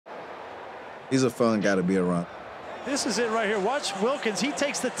He's a fun guy to be around. This is it right here. Watch Wilkins. He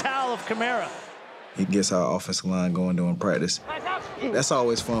takes the towel of Kamara. He gets our offensive line going during practice. That's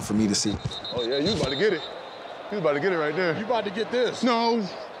always fun for me to see. Oh, yeah, you about to get it. You about to get it right there. You about to get this. No,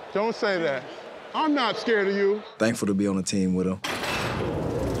 don't say that. I'm not scared of you. Thankful to be on the team with him.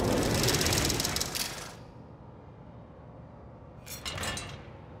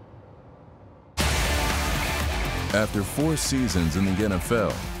 After 4 seasons in the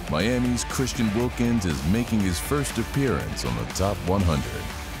NFL, Miami's Christian Wilkins is making his first appearance on the top 100.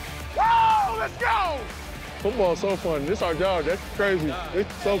 Whoa, let's go! Football's so fun. This is our job. That's crazy.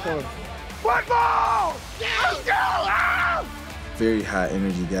 It's so fun. Football! Let's go! Ah! Very high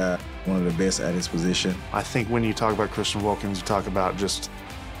energy guy, one of the best at his position. I think when you talk about Christian Wilkins, you talk about just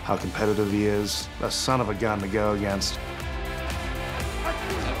how competitive he is, a son of a gun to go against.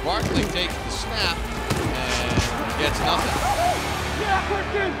 And Barkley takes the snap and gets nothing. Yeah,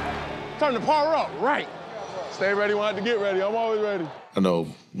 Christian! Time to power up, right. Stay ready when I have to get ready. I'm always ready. I know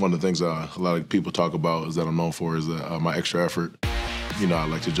one of the things a lot of people talk about is that I'm known for is my extra effort. You know, I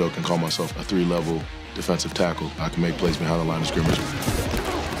like to joke and call myself a 3-level defensive tackle. I can make plays behind the line of scrimmage,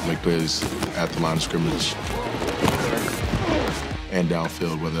 make plays at the line of scrimmage, and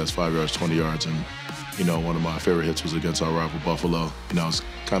downfield, whether that's 5 yards, 20 yards. And, you know, one of my favorite hits was against our rival Buffalo. You know, I was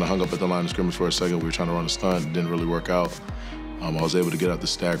kind of hung up at the line of scrimmage for a second. We were trying to run a stunt. It didn't really work out. I was able to get out the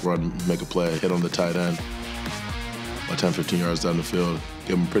stack, run, make a play, hit on the tight end. About 10, 15 yards down the field,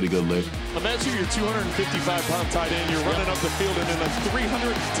 give him a pretty good lick. Imagine you're 255-pound tight end, you're running up the field, and then a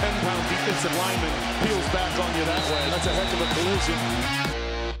 310-pound defensive lineman peels back on you that way. That's a heck of a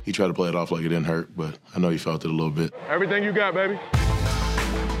collision. He tried to play it off like it didn't hurt, but I know he felt it a little bit. Everything you got, baby.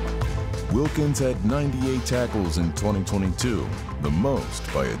 Wilkins had 98 tackles in 2022, the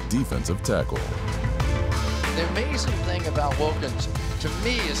most by a defensive tackle. The amazing thing about Wilkins, to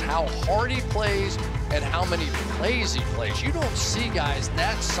me, is how hard he plays and how many plays he plays. You don't see guys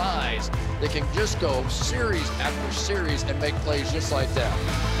that size that can just go series after series and make plays just like that.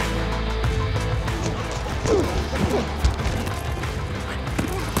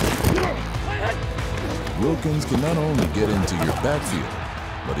 Wilkins can not only get into your backfield,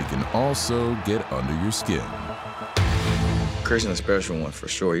 but he can also get under your skin. Christian is a special one for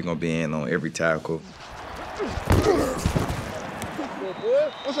sure. He's going to be in on every tackle.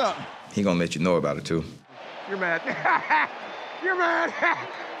 What's up? He's going to let you know about it, too. You're mad. You're mad.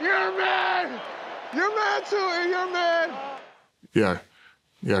 You're mad. You're mad, too, and you're mad.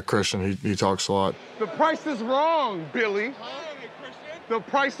 Yeah, Christian, he talks a lot. The price is wrong, Billy. The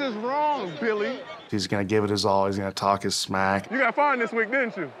price is wrong, Billy. He's going to give it his all. He's going to talk his smack. You got fined this week,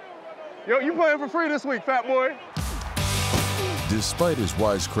 didn't you? Yo, you playing for free this week, fat boy. Despite his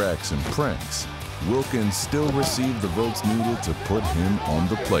wisecracks and pranks, Wilkins still received the votes needed to put him on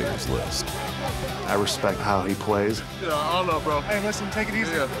the players list. I respect how he plays. Yeah, I don't know, bro. Hey, listen, take it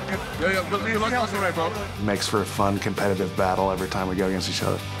easy. Yeah, but leave luck out tonight, bro. It makes for a fun, competitive battle every time we go against each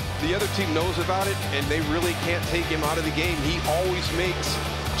other. The other team knows about it, and they really can't take him out of the game. He always makes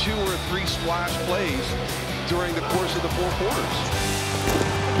 2 or 3 splash plays during the course of the 4 quarters.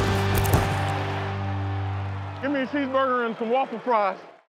 Give me a cheeseburger and some waffle fries.